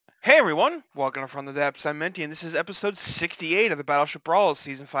Hey everyone, welcome to From the Depths. I'm Menti, and this is episode 68 of the Battleship Brawl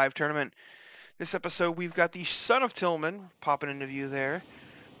Season 5 tournament. This episode, we've got the son of Tillman popping into view there,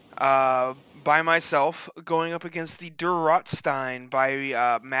 by myself, going up against the Stein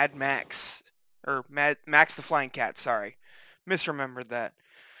by Mad Max, or Max the Flying Cat, sorry. Misremembered that.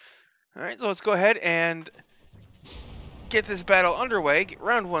 Alright, so let's go ahead and get this battle underway, get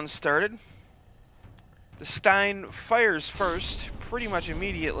round one started. The Stein fires first, pretty much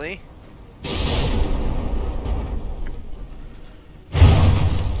immediately.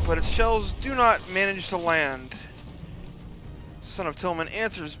 But its shells do not manage to land. Son of Tillman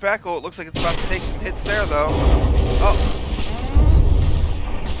answers back. Oh, it looks like it's about to take some hits there, though. Oh.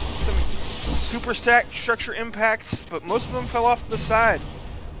 Some super structure impacts, but most of them fell off to the side.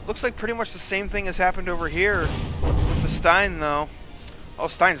 Looks like pretty much the same thing has happened over here with the Stein, though. Oh,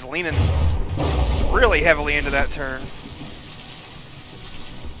 Stein's leaning really heavily into that turn.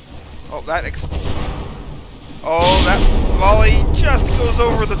 Oh, that volley just goes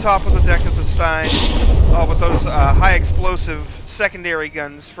over the top of the deck of the Stein. Oh, but those high explosive secondary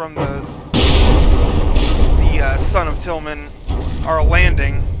guns from the son of Tillman are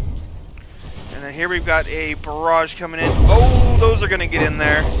landing. And then here we've got a barrage coming in. Oh, those are going to get in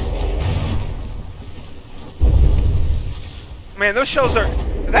there. Man, those shells are...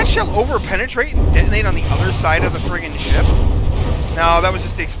 Did that shell over-penetrate and detonate on the other side of the friggin' ship? No, that was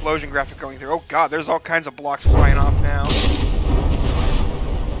just the explosion graphic going through. Oh god, there's all kinds of blocks flying off now.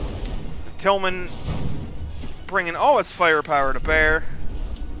 Tillman bringing all its firepower to bear.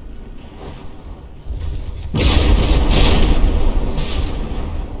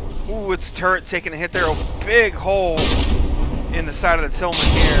 Ooh, its turret taking a hit there. A big hole in the side of the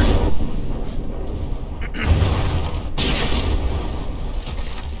Tillman here.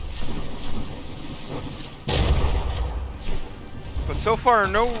 But so far,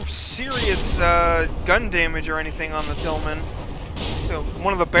 no serious gun damage or anything on the Tillman. So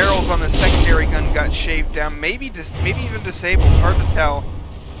one of the barrels on the secondary gun got shaved down, maybe even disabled. Hard to tell.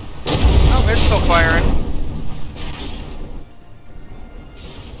 Oh, it's still firing.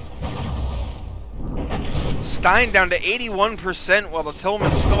 Stein down to 81%, while the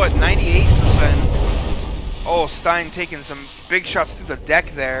Tillman's still at 98%. Oh, Stein taking some big shots through the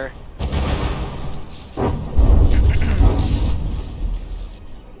deck there.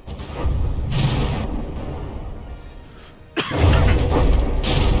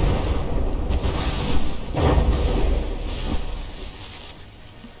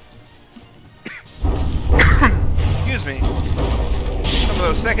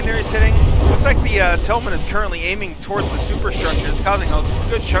 Secondaries hitting. Looks like the Tillman is currently aiming towards the superstructures, causing a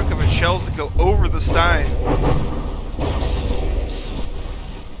good chunk of its shells to go over the Stein.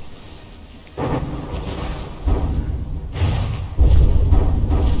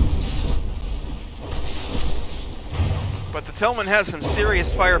 But the Tillman has some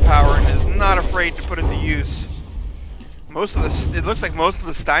serious firepower and is not afraid to put it to use. It looks like most of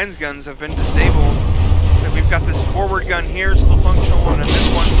the Stein's guns have been disabled. So we've got this forward gun here still functional, and then this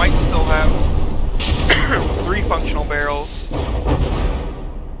one might still have 3 functional barrels.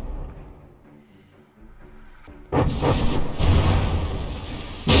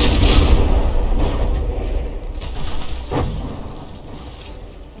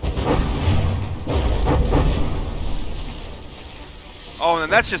 Oh,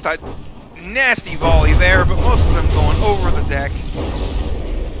 and that's just a nasty volley there, but most of them going over the deck.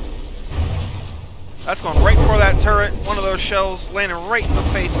 That's going right for that turret. One of those shells landing right in the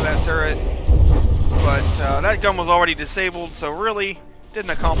face of that turret. But that gun was already disabled, so really didn't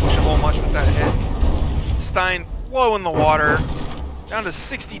accomplish a whole much with that hit. Stein low in the water, down to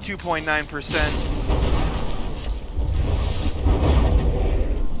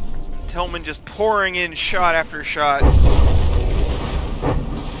 62.9%. Tillman just pouring in shot after shot.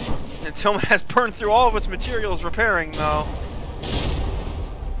 And Tillman has burned through all of its materials repairing, though.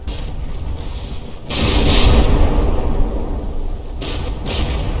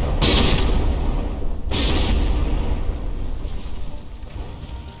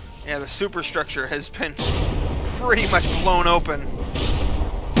 Yeah, the superstructure has been pretty much blown open.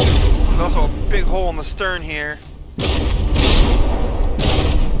 There's also a big hole in the stern here.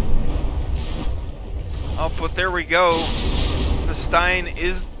 Oh, but there we go. The Stein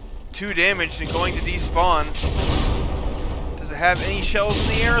is 2 damaged and going to despawn. Does it have any shells in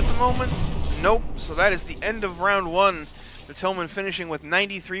the air at the moment? Nope. So that is the end of round 1. The Tillman finishing with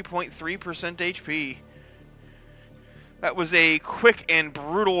 93.3% HP. That was a quick and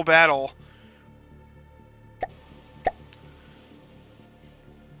brutal battle.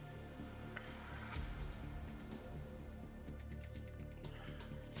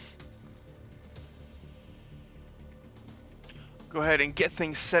 go ahead and get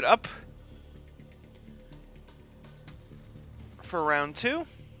things set up for round 2.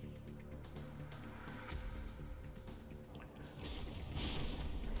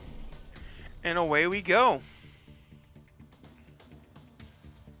 And away we go.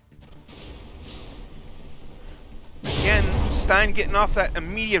 Again, Stein getting off that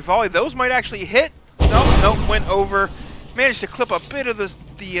immediate volley. Those might actually hit. Nope, went over. Managed to clip a bit of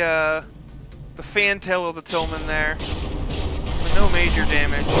the fantail of the Tillman there. But no major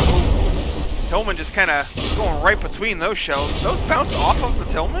damage. Tillman just kind of going right between those shells. Those bounced off of the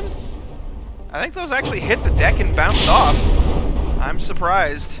Tillman? I think those actually hit the deck and bounced off. I'm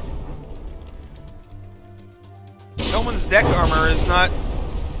surprised. Tillman's deck armor is not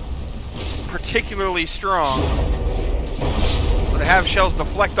particularly strong. So to have shells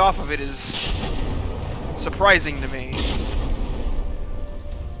deflect off of it is surprising to me.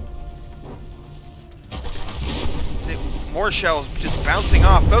 More shells just bouncing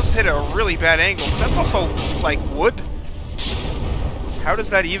off. Those hit a really bad angle. But that's also like wood. How does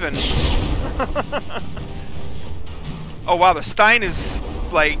that even? Oh wow, the Stein is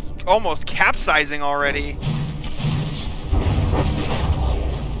like almost capsizing already.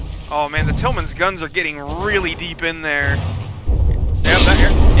 Oh man, the Tillman's guns are getting really deep in there.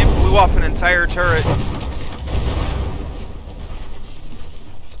 Yep, it blew off an entire turret.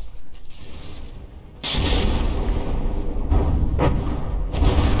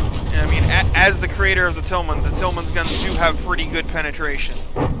 As the creator of the Tillman's guns do have pretty good penetration.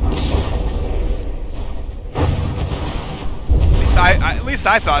 At least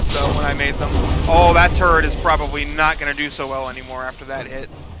I thought so when I made them. Oh, that turret is probably not going to do so well anymore after that hit.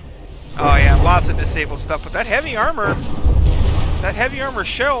 Oh yeah, lots of disabled stuff, but that heavy armor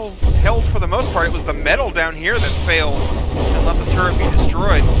shell held for the most part. It was the metal down here that failed and let the turret be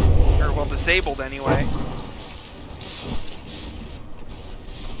destroyed, or well, disabled anyway.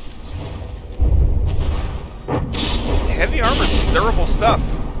 Heavy armor is durable stuff.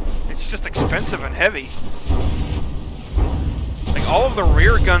 It's just expensive and heavy. Like all of the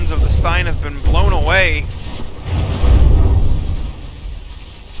rear guns of the Stein have been blown away.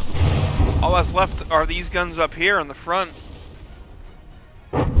 All that's left are these guns up here in the front.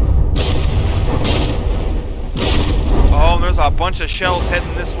 Oh, and there's a bunch of shells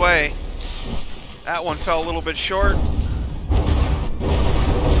heading this way. That one fell a little bit short.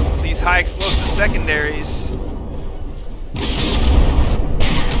 These high explosive secondaries.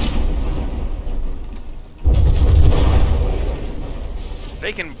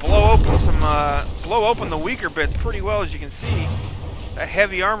 They can blow open the weaker bits pretty well, as you can see. That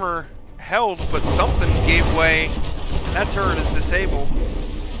heavy armor held, but something gave way, and that turret is disabled.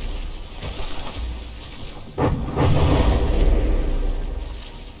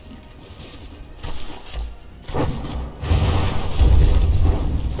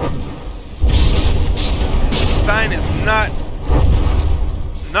 Stein is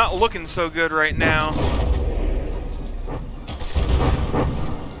not looking so good right now.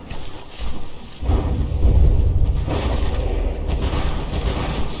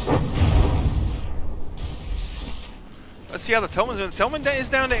 Let's see how the Tillman's doing. Tillman is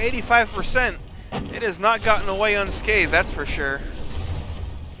down to 85%. It has not gotten away unscathed, that's for sure.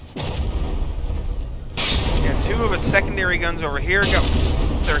 Yeah, 2 of its secondary guns over here got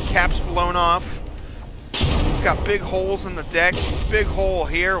their caps blown off. It's got big holes in the deck. Big hole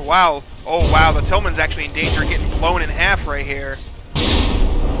here. Wow. Oh wow, the Tillman's actually in danger of getting blown in half right here.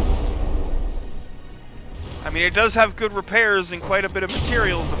 I mean, it does have good repairs and quite a bit of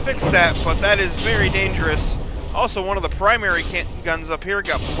materials to fix that, but that is very dangerous. Also, one of the primary guns up here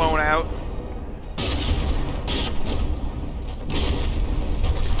got blown out.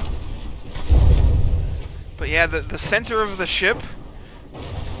 But yeah, the center of the ship,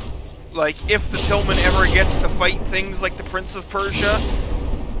 like if the Tillman ever gets to fight things like the Prince of Persia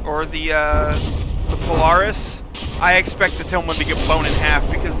or the Polaris, I expect the Tillman to get blown in half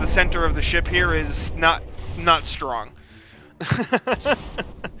because the center of the ship here is not strong.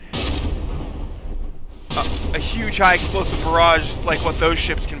 A huge high explosive barrage like what those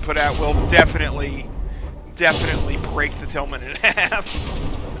ships can put out will definitely break the Tillman in half.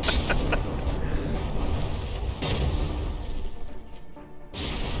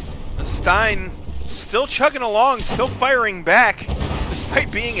 The Stein still chugging along, still firing back, despite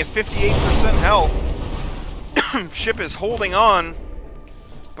being at 58% health. Ship is holding on,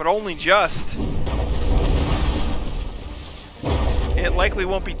 but only just. It likely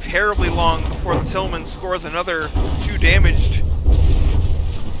won't be terribly long before the Tillman scores another 2 damaged.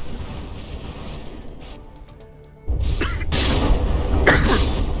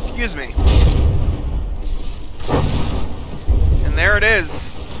 Excuse me. And there it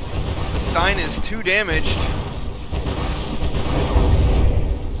is. The Stein is 2 damaged.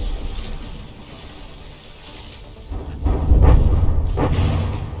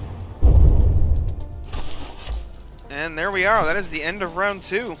 And there we are. That is the end of round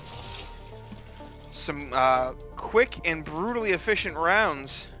 2. Some quick and brutally efficient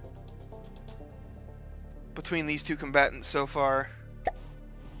rounds between these two combatants so far.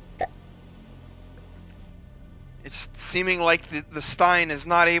 It's seeming like the Stein is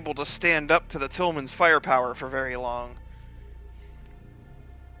not able to stand up to the Tillman's firepower for very long.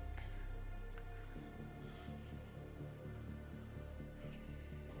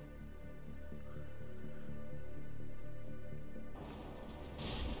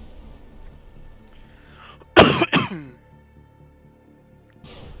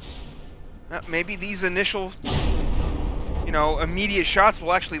 Maybe these initial, you know, immediate shots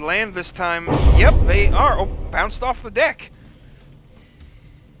will actually land this time. Yep, they are. Oh, bounced off the deck.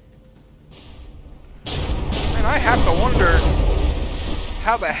 And I have to wonder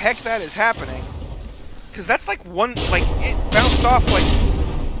how the heck that is happening. Because that's like it bounced off like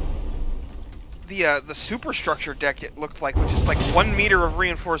the superstructure deck, it looked like, which is like 1 meter of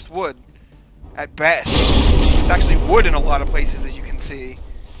reinforced wood at best. It's actually wood in a lot of places, as you can see.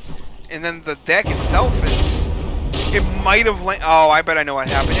 And then the deck itself is... It might have landed... Oh, I bet I know what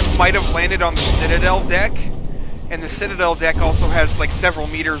happened. It might have landed on the Citadel deck. And the Citadel deck also has like several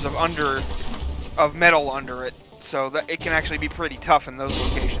meters of metal under it. So that it can actually be pretty tough in those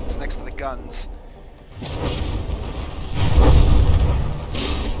locations next to the guns.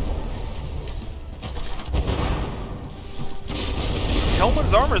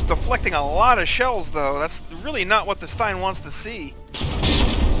 Tillman's armor is deflecting a lot of shells, though. That's really not what the Stein wants to see.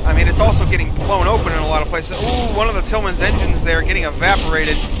 I mean, it's also getting blown open in a lot of places. Ooh, one of the Tillman's engines there getting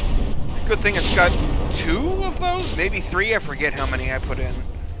evaporated. Good thing it's got 2 of those? Maybe 3? I forget how many I put in.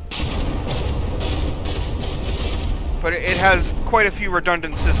 But it has quite a few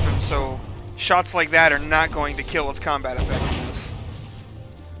redundant systems, so shots like that are not going to kill its combat effectiveness.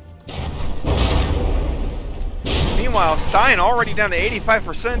 Meanwhile, Stein already down to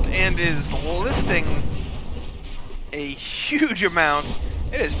 85% and is listing a huge amount.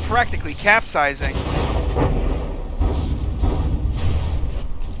 It is practically capsizing.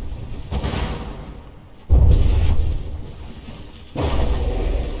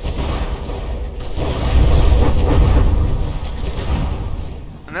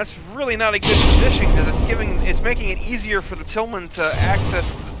 And that's really not a good position because it's making it easier for the Tillman to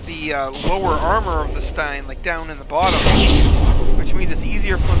access the lower armor of the Stein, like down in the bottom, which means it's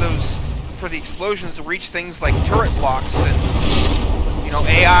easier for the explosions to reach things like turret blocks and, you know,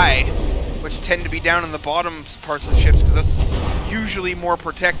 AI, which tend to be down in the bottom parts of the ships because that's usually more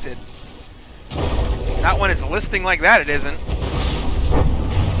protected. Not when it's listing like that, it isn't.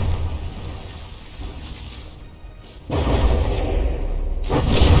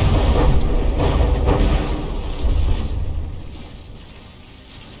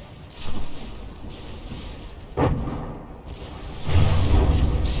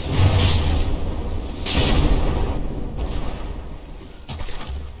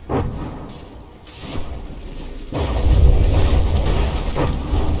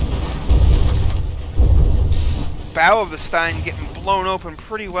 Bow of the Stein getting blown open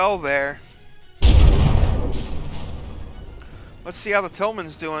pretty well there. Let's see how the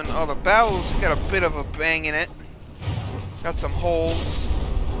Tillman's doing. Oh, the bow's got a bit of a bang in it. Got some holes.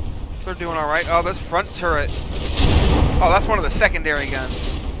 They're doing alright. Oh, this front turret. Oh, that's one of the secondary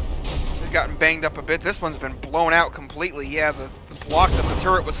guns. It's gotten banged up a bit. This one's been blown out completely. Yeah, the block that the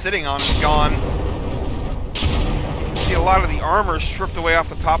turret was sitting on is gone. You can see a lot of the armor stripped away off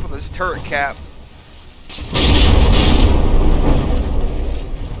the top of this turret cap.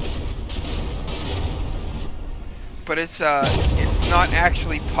 But it's not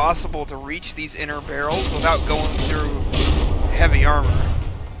actually possible to reach these inner barrels without going through heavy armor.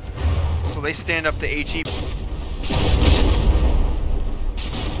 So they stand up to HE.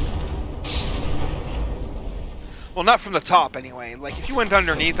 Well, not from the top anyway. Like if you went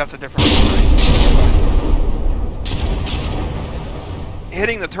underneath, that's a different story.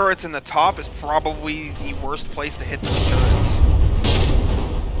 Hitting the turrets in the top is probably the worst place to hit those turrets.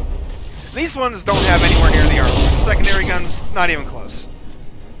 These ones don't have anywhere near the armor. The secondary guns, not even close.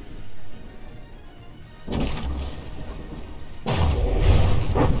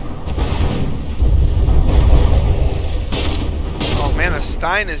 Oh man, the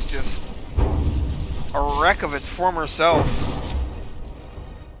Stein is just a wreck of its former self.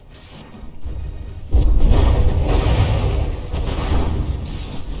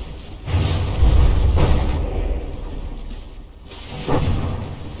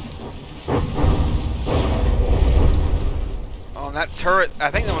 that turret,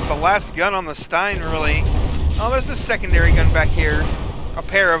 I think that was the last gun on the Stein, really. Oh, there's the secondary gun back here. A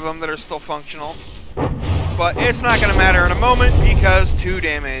pair of them that are still functional. But it's not going to matter in a moment because 2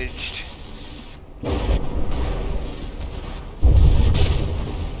 damaged.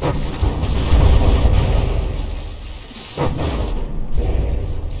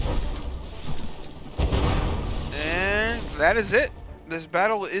 And that is it. This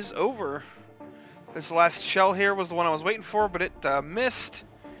battle is over. This last shell here was the one I was waiting for, but it missed.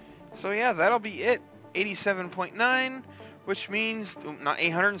 So yeah, that'll be it. 87.9, which means, not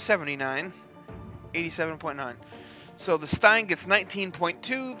 879, 87.9. So the Stein gets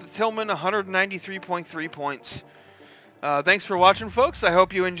 19.2, the Tillman 193.3 points. Thanks for watching, folks. I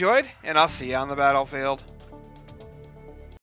hope you enjoyed, and I'll see you on the battlefield.